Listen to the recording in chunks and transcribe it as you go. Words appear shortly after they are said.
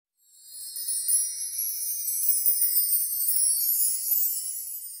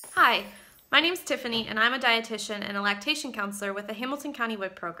Hi, my name's Tiffany and I'm a dietitian and a lactation counselor with the Hamilton County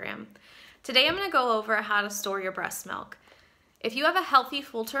WIC program. Today I'm going to go over how to store your breast milk. If you have a healthy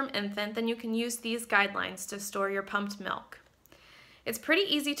full-term infant, then you can use these guidelines to store your pumped milk. It's pretty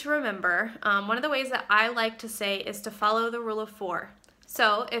easy to remember. One of the ways that I like to say is to follow the rule of 4.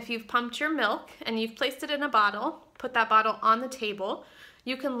 So if you've pumped your milk and you've placed it in a bottle, put that bottle on the table,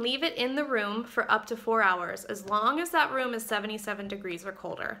 you can leave it in the room for up to 4 hours as long as that room is 77 degrees or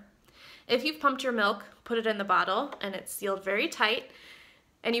colder. If you've pumped your milk, put it in the bottle and it's sealed very tight,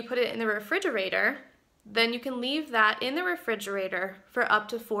 and you put it in the refrigerator, then you can leave that in the refrigerator for up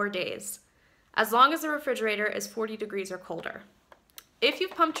to 4 days, as long as the refrigerator is 40 degrees or colder. If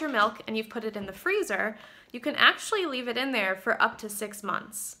you've pumped your milk and you've put it in the freezer, you can actually leave it in there for up to 6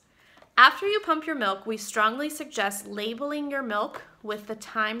 months. After you pump your milk, we strongly suggest labeling your milk with the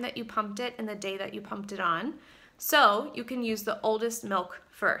time that you pumped it and the day that you pumped it on, so you can use the oldest milk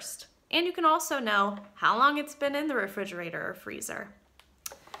first. And you can also know how long it's been in the refrigerator or freezer.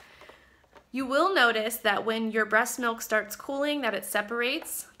 You will notice that when your breast milk starts cooling, that it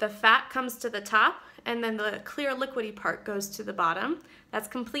separates, the fat comes to the top, and then the clear liquidy part goes to the bottom. That's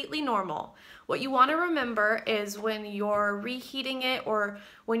completely normal. What you want to remember is when you're reheating it or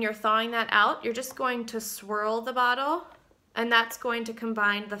when you're thawing that out, you're just going to swirl the bottle, and that's going to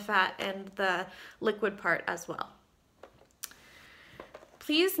combine the fat and the liquid part as well.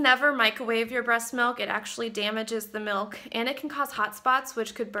 Please never microwave your breast milk. It actually damages the milk and it can cause hot spots,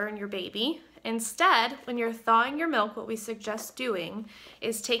 which could burn your baby. Instead, when you're thawing your milk, what we suggest doing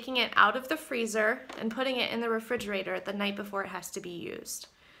is taking it out of the freezer and putting it in the refrigerator the night before it has to be used.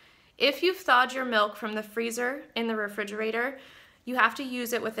 If you've thawed your milk from the freezer in the refrigerator, you have to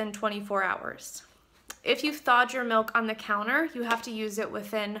use it within 24 hours. If you've thawed your milk on the counter, you have to use it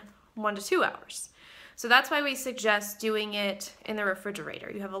within 1 to 2 hours. So that's why we suggest doing it in the refrigerator.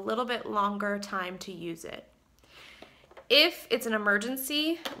 You have a little bit longer time to use it. If it's an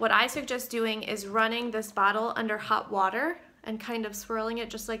emergency, what I suggest doing is running this bottle under hot water and kind of swirling it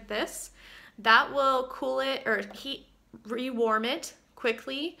just like this. That will cool it or rewarm it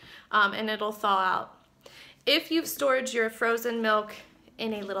quickly, and it'll thaw out. If you've stored your frozen milk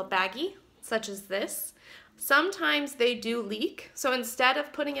in a little baggie, such as this, sometimes they do leak, so instead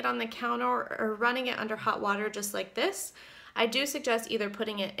of putting it on the counter or running it under hot water just like this, I do suggest either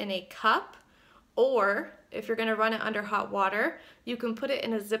putting it in a cup, or if you're going to run it under hot water, you can put it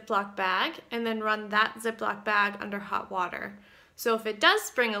in a Ziploc bag and then run that Ziploc bag under hot water. So if it does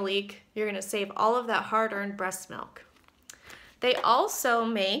spring a leak, you're going to save all of that hard-earned breast milk. They also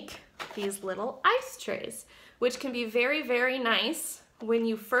make these little ice trays, which can be very, very nice when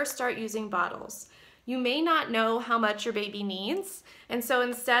you first start using bottles. You may not know how much your baby needs, and so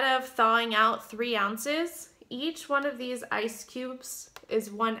instead of thawing out 3 ounces, each one of these ice cubes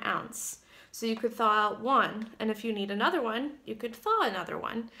is 1 ounce. So you could thaw out 1, and if you need another one, you could thaw another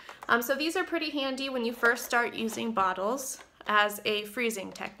one. So these are pretty handy when you first start using bottles as a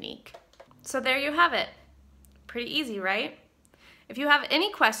freezing technique. So there you have it. Pretty easy, right? If you have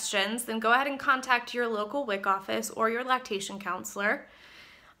any questions, then go ahead and contact your local WIC office or your lactation counselor.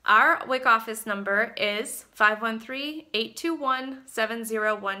 Our WIC office number is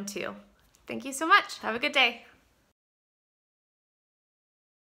 513-821-7012. Thank you so much. Have a good day.